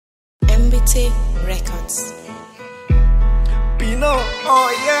Quality Records. Pino, oh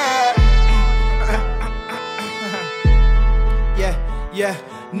yeah. Yeah.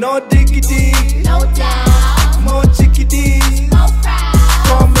 No diggity, no doubt. more chickadee, No crowd.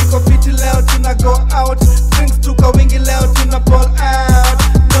 for me go fit leo tuna go out. Drinks tuka wingi leo tuna ball out.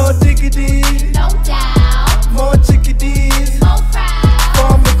 No diggity, No doubt. more chickadees, No crowd.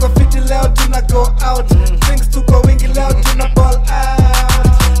 for me go fit leo tuna go out. Drinks tuka wingi leo tuna ball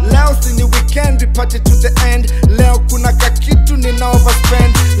out. Leo sini weekend we party to the end. Leo kuna kakitu nina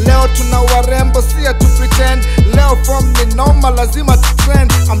overspend. Leo tuna warembo siya to pretend. Leo form ni normal lazima to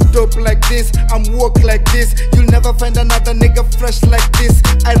trend. I'm dope like this, I'm walk like this. You'll never find another nigga fresh like this.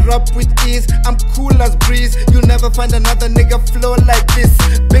 I rap with ease, I'm cool as breeze. You'll never find another nigga flow like this.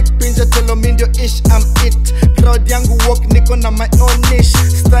 Bigpin telo mindio ish, I'm it. Crowd yangu walk niko na my own niche.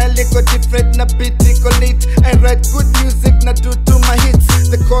 Style iko different na beat iko lit. I write good music na do to my hits.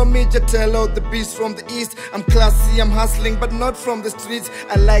 They call me Jatello, the beast from the east. I'm classy, I'm hustling but not from the streets.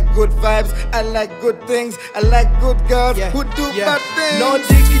 I like good vibes, I like good things. I like good girls who do bad things. No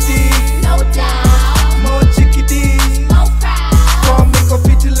diggity, No doubt. more chickadees. No crowd. For me go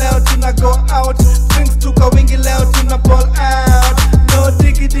fit leo tuna go out. Drinks tuka wingi leo tuna ball out. No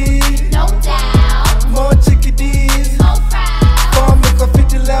diggity, No doubt. more chickadees. No crowd. For me go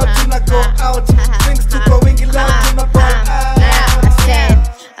fit leo tuna go out. Drinks tuka wingi leo tuna ball out.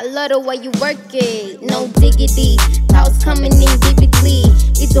 I love the way you work it, no diggity. Thoughts coming in vividly.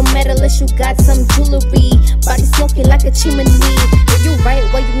 It don't matter unless you got some jewelry. Body smoking like a chimney. Yeah, you right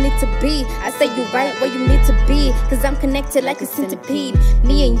where you need to be. I say you right where you need to be. Cause I'm connected like a centipede.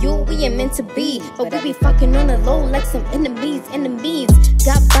 Me and you, we ain't meant to be. But we be fucking on the low like some enemies.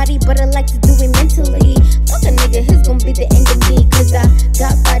 Got body, but I like to do it mentally. Fuck a nigga, he's gonna be the end of me. Cause I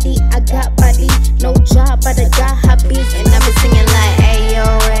got body. No job, but I got hobbies. And I be singing like, ayo,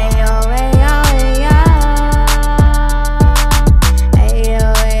 ayo, ayo, ayo. Ayo,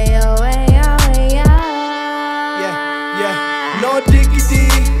 ayo, ayo, ayo. Yeah. No diggity,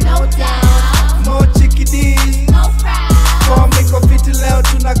 No doubt. more chickadees. No crowd. For me go fit leo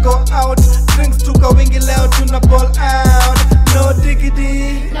tuna go out. Drinks tuka wingi leo tuna ball out. No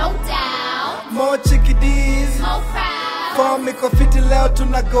diggity, No doubt. more chickadees. No crowd. For me go fit leo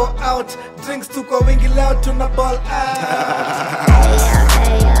tuna go out. Drinks tuka wingi leo tuna ball out.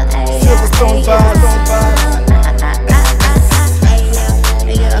 SilversTone Barz.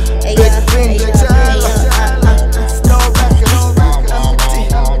 Bigpin.